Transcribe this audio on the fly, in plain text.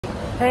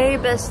Hey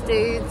best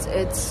dudes,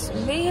 it's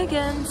me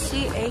again,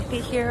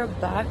 C80 here,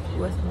 back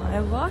with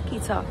my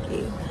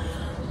walkie-talkie.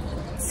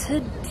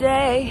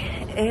 Today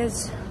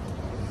is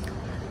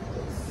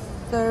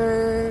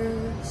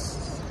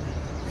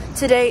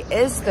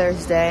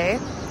Thursday.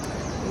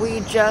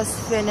 We just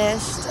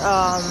finished,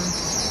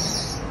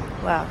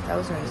 wow, that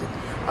was amazing.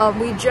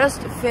 We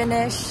just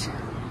finished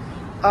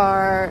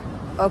our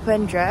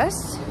open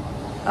dress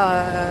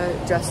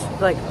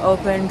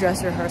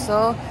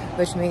rehearsal,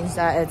 which means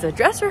that it's a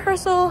dress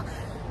rehearsal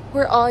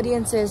where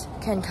audiences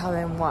can come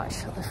and watch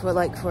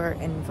for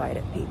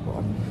invited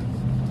people.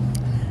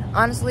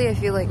 Honestly, I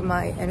feel like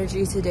my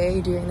energy today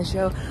during the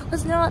show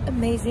was not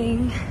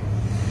amazing.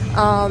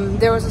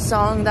 There was a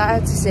song that I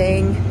had to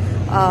sing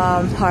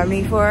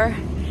harmony for,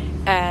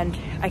 and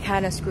I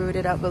kind of screwed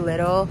it up a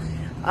little.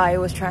 I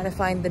was trying to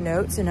find the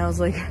notes and I was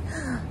like,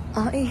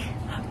 I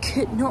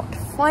could not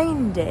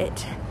find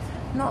it.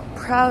 I'm not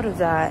proud of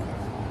that.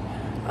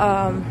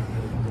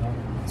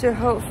 So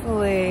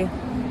hopefully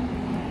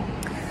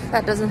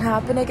that doesn't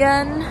happen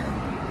again.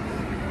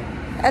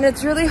 And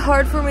it's really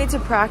hard for me to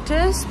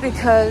practice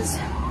because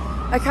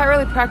I can't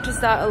really practice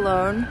that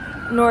alone,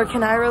 nor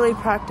can I really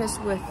practice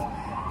with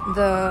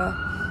the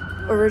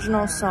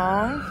original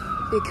song,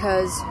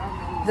 because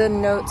the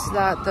notes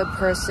that the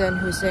person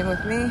who sang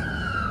with me,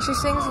 she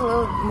sings a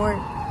little more,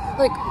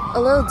 like a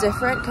little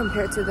different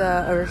compared to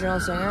the original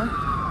singer.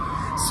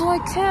 So I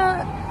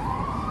can't.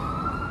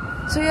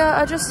 So yeah,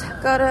 I just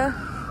gotta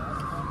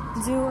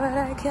do what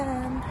I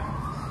can.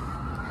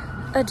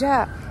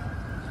 Adapt.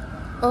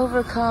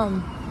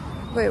 Overcome.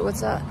 Wait, what's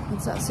that?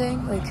 What's that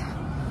saying? Like,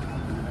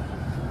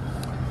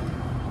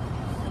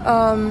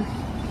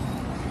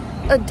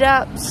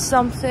 adapt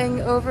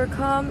something,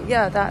 overcome.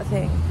 Yeah, that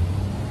thing.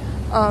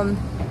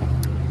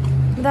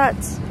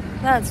 That's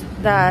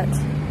that.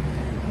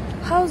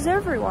 How's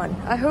everyone?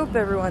 I hope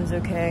everyone's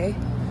okay.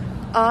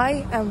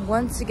 I am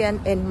once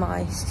again in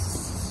my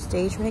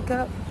stage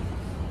makeup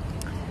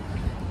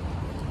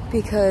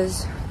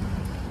because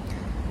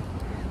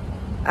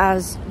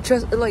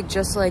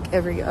just like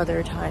every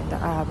other time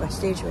that I have my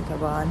stage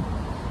makeup on,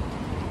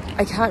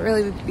 I can't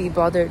really be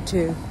bothered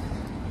to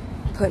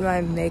put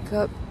my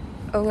makeup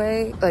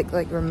away, like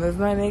remove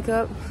my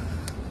makeup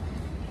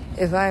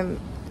if I'm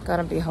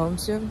gonna be home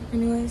soon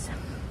anyways.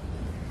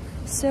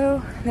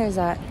 So there's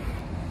that.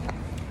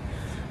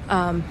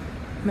 My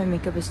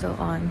makeup is still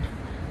on,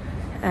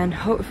 and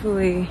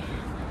hopefully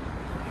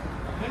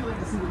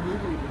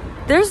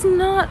there's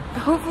not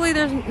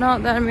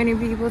that many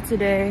people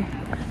today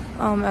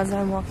as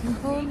I'm walking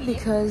home,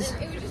 because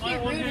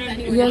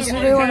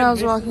yesterday when I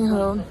was walking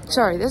home,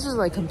 sorry, this is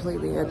like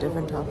completely a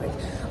different topic.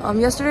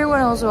 Yesterday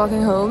when I was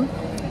walking home,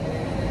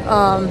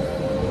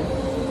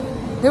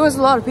 there was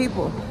a lot of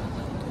people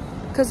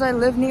because I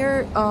live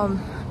near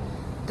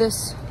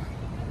this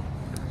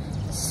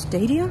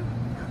stadium,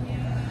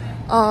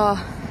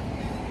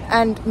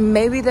 and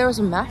maybe there was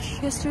a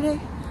match yesterday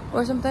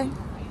or something,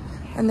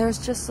 and there's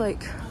just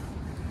like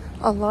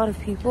a lot of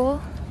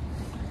people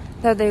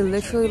that they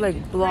literally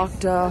like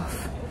blocked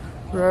off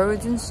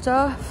roads and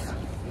stuff,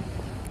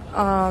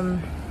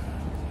 and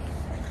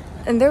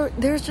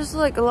there's just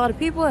like a lot of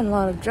people and a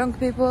lot of drunk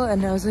people,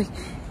 and I was like,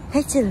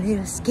 it's a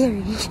little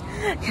scary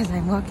because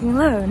I'm walking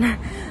alone.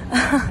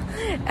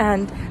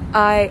 And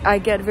I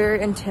get very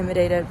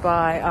intimidated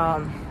by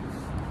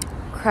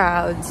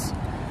crowds,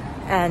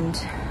 and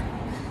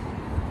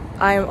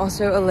I'm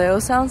also a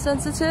little sound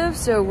sensitive,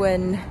 so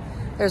when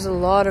there's a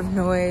lot of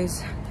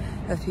noise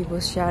of people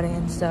shouting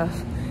and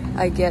stuff,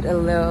 I get a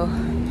little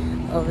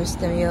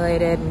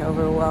overstimulated and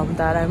overwhelmed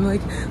that I'm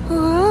like,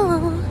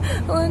 whoa,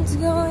 what's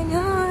going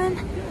on?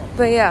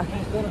 But yeah,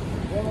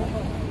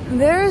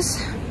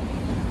 there's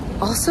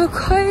also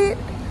quite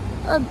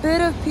a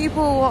bit of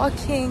people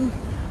walking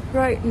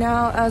right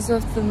now as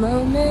of the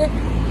moment.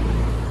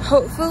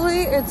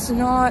 Hopefully it's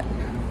not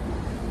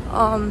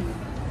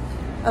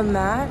a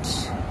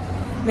match.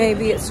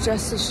 Maybe it's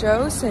just a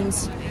show,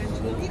 since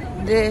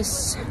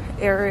this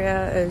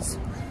area is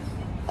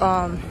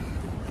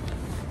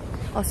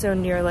also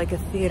near like a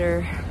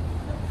theater,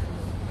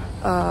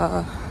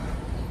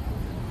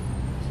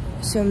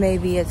 so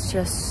maybe it's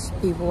just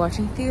people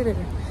watching theater.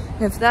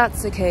 And if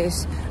that's the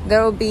case,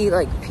 there will be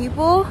like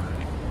people,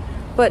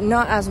 but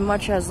not as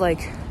much as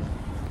like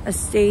a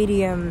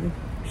stadium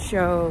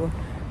show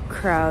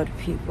crowd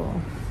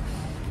people.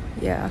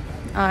 Yeah,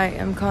 I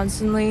am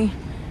constantly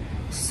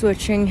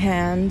switching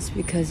hands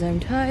because I'm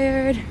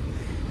tired.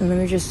 And let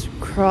me just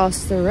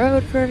cross the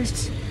road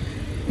first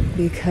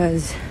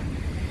because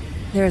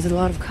there's a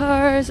lot of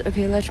cars.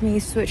 Okay, let me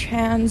switch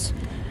hands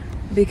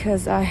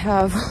because I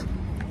have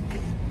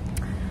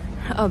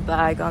a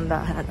bag on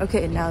that hand.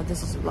 Okay, now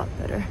this is a lot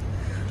better.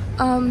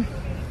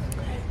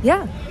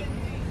 Yeah,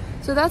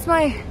 so that's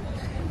my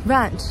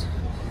rant.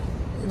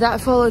 That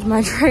followed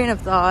my train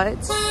of thought.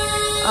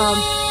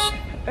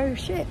 Oh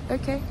shit,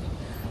 okay.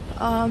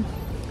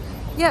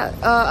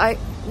 Yeah,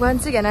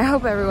 once again, I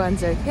hope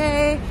everyone's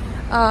okay.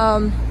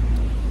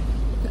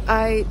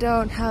 I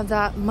don't have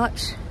that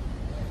much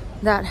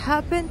that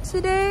happened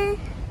today.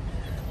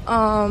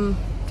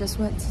 Just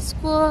went to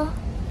school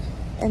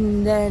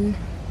and then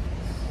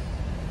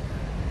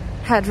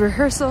had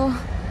rehearsal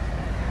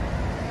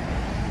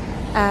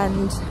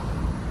and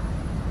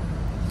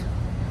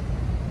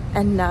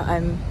now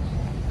I'm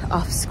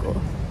off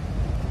school.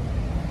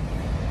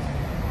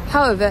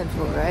 How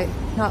eventful, right?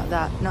 Not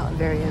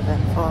very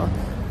eventful.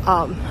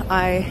 I'm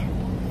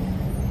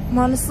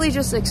honestly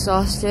just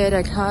exhausted.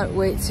 I can't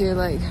wait to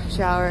like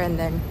shower and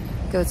then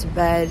go to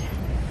bed.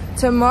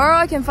 Tomorrow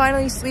I can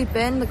finally sleep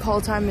in. The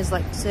call time is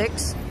like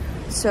 6,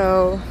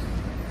 so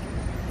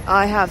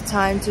I have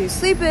time to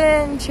sleep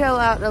in, chill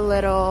out a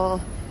little,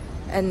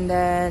 and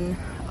then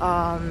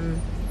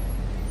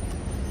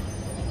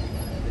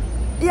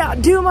yeah,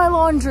 do my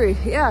laundry.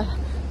 Yeah,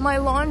 my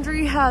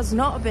laundry has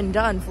not been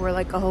done for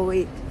like a whole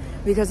week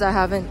because I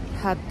haven't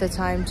had the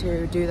time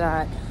to do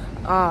that.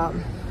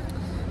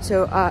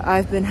 So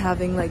I've been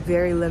having like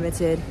very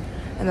limited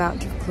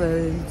amount of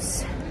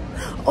clothes.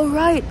 Oh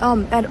right,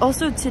 and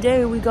also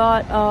today we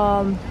got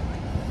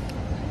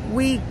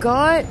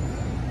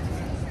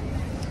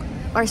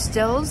our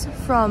stills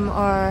from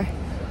our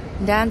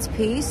dance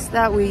piece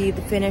that we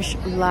finished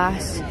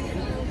last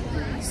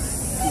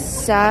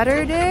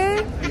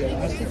Saturday,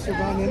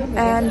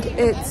 and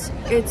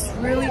it's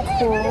really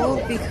cool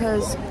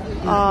because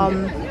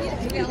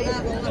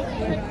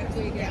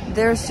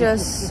there's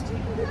just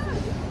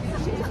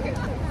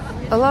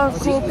a lot of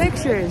cool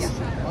pictures.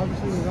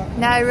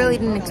 Now I really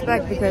didn't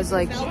expect, because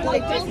like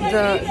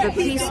the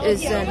piece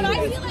is an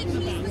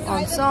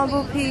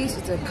ensemble piece,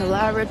 it's a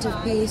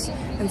collaborative piece,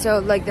 and so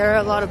like there are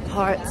a lot of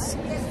parts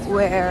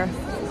where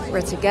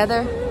we're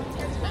together,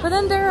 but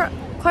then there are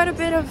quite a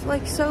bit of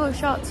like solo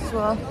shots as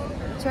well.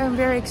 So I'm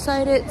very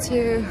excited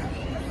to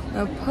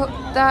put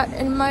that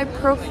in my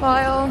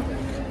profile,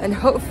 and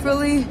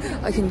hopefully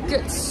I can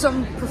get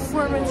some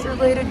performance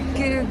related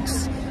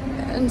gigs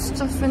and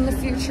stuff in the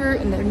future,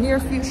 in the near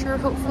future,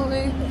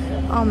 hopefully.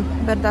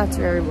 But that's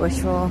very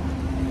wishful,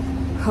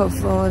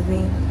 hopeful of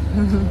me.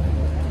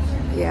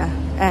 Yeah,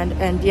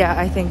 and yeah,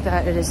 I think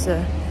that it is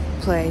a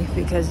play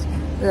because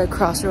the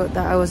crossroad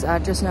that I was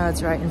at just now,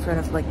 it's right in front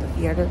of like the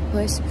theater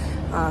place.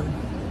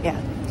 Yeah,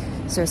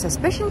 so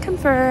suspicion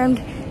confirmed,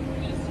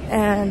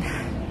 and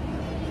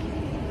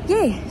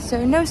yay!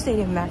 So no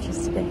stadium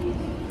matches today.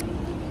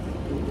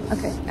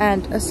 Okay,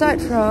 and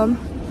aside from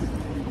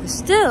the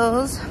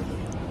stills,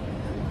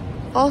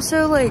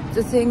 also like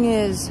the thing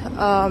is,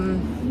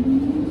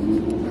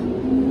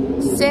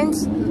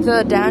 since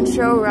the dance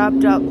show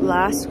wrapped up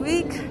last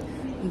week,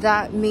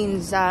 that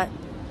means that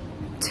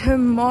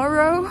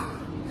tomorrow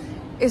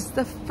is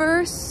the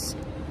first,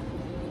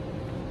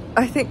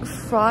 I think,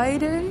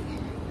 Friday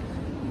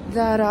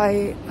that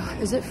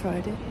is it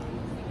Friday?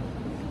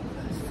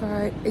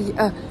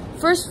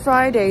 First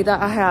Friday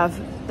that I have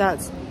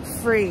that's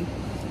free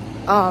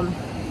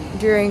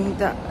during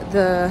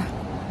the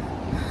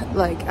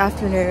like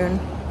afternoon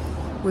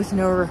with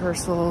no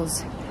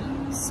rehearsals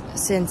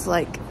since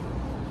like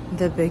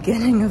the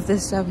beginning of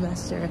this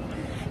semester.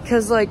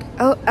 Because like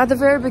at the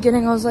very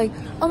beginning I was like,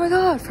 oh my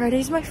god,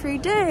 Friday's my free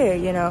day,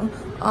 you know.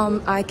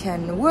 I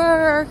can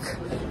work,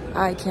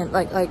 I can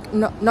like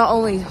not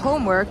only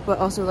homework but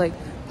also like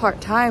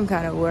part-time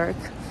kind of work.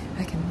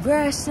 I can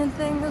rest and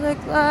things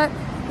like that.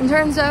 And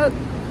turns out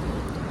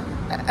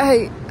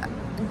I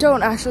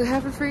don't actually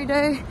have a free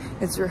day.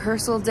 It's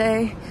rehearsal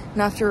day,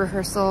 and after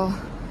rehearsal,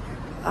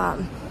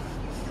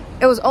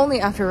 it was only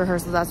after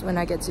rehearsal that's when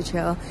I get to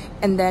chill.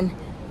 And then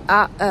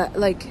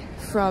like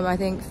from I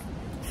think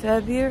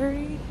from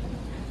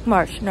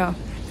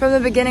the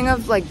beginning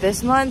of like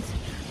this month,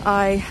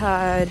 I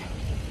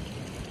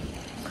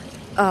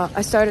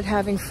started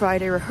having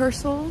Friday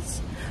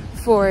rehearsals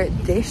for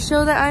this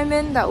show that I'm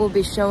in that will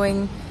be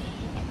showing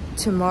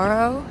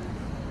tomorrow.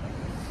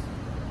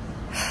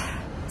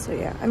 So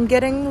yeah, I'm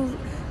getting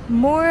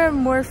more and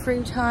more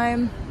free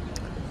time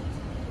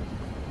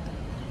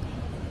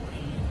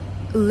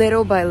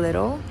little by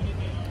little,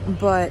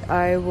 but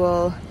I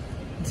will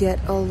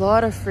get a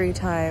lot of free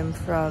time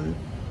from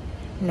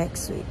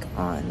next week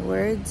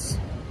onwards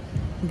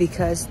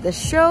because the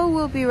show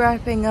will be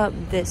wrapping up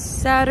this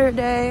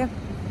Saturday.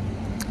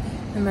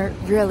 I'm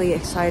really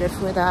excited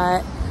for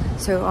that.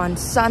 So on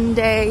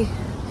Sunday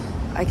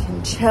I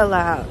can chill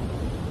out,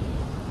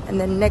 and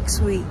then next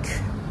week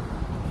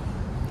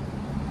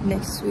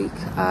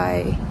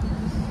I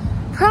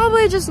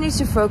probably just need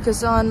to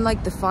focus on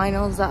like the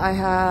finals that I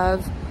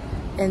have,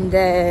 and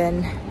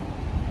then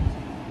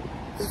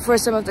for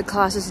some of the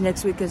classes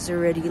next week is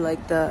already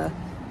like the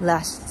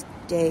last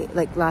day,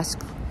 like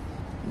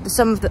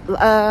some of the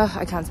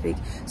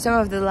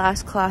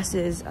last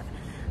classes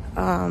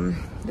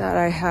that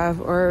I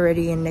have are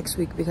already in next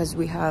week because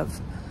we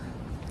have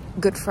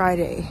Good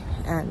Friday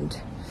and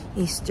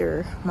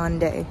Easter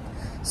Monday.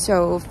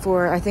 So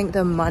for I think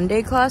the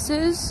Monday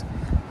classes,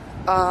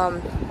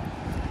 well,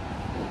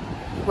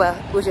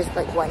 which is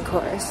like one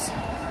course,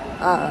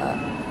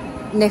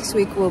 next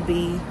week will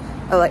be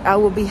like I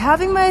will be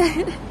having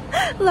my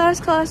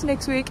last class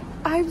next week.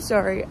 I'm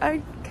sorry,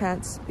 I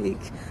can't speak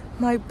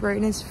my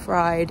brain is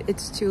fried.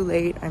 It's too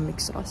late. I'm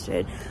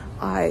exhausted.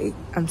 I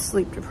am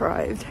sleep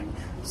deprived.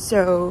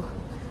 So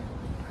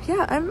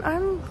yeah,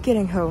 I'm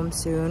getting home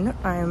soon.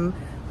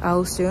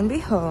 I'll soon be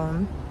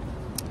home.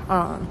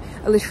 I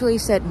literally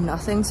said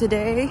nothing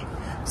today,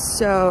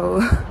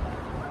 so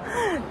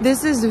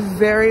this is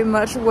very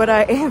much what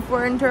I aim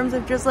for in terms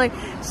of just like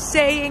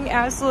saying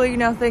absolutely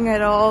nothing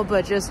at all,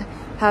 but just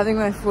having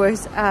my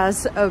voice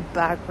as a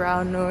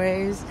background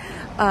noise.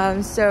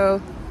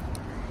 So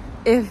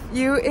if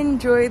you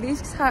enjoy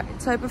these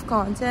type of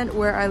content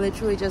where I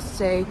literally just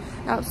say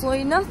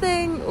absolutely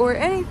nothing or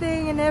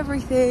anything and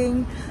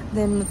everything,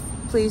 then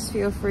please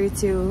feel free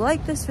to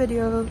like this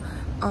video,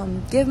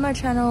 give my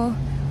channel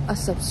a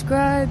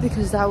subscribe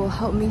because that will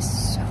help me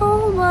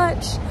so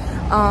much,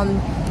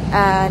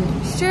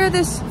 and share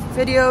this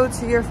video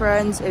to your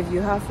friends if you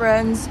have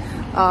friends.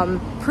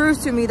 Prove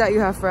to me that you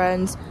have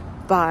friends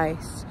by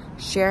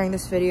sharing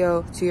this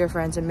video to your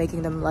friends and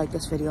making them like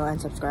this video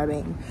and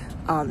subscribing.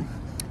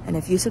 And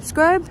if you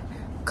subscribe,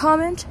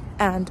 comment,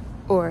 and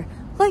or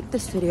like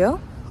this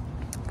video,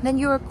 then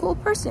you're a cool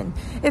person.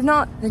 If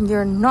not, then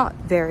you're not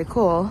very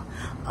cool.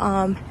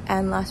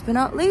 And last but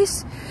not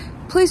least,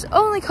 please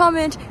only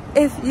comment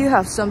if you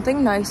have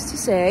something nice to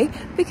say,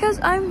 because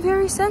I'm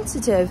very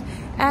sensitive,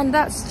 and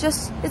it's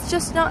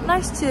just not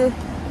nice to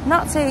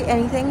not say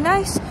anything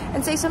nice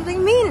and say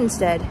something mean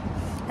instead.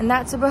 And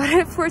that's about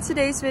it for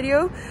today's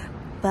video.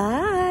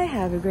 Bye,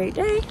 have a great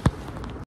day.